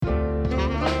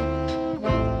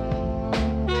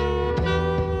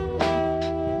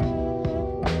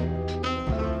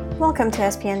Welcome to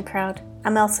SPN Proud.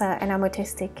 I'm Elsa and I'm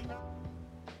autistic.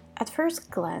 At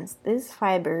first glance, these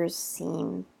fibers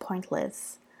seem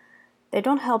pointless. They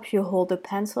don't help you hold a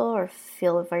pencil or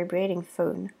feel a vibrating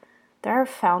phone. They are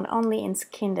found only in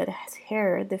skin that has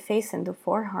hair, the face and the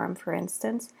forearm, for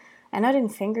instance, and not in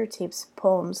fingertips,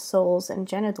 palms, soles, and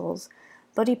genitals,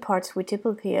 body parts we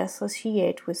typically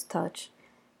associate with touch.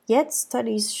 Yet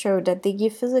studies show that they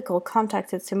give physical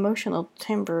contact its emotional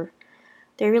timbre.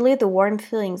 They relay the warm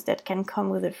feelings that can come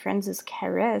with a friend's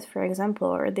caress, for example,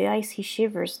 or the icy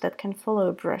shivers that can follow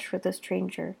a brush with a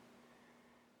stranger.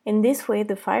 In this way,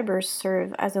 the fibers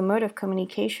serve as a mode of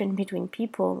communication between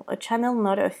people, a channel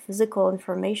not of physical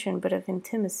information but of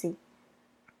intimacy.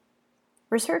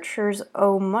 Researchers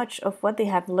owe much of what they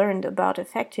have learned about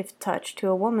affective touch to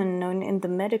a woman known in the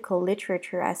medical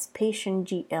literature as patient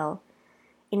GL.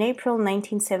 In April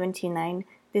 1979,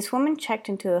 this woman checked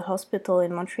into a hospital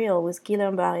in Montreal with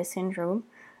Guillain-Barré syndrome,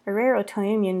 a rare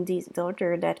autoimmune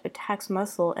disorder that attacks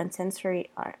muscle and sensory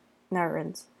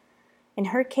neurons. In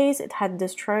her case, it had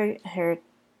destroyed her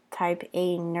type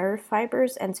A nerve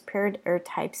fibers and spared her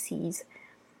type Cs.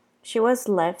 She was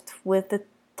left with the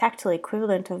tactile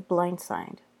equivalent of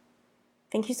blindsight.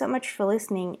 Thank you so much for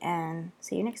listening and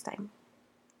see you next time.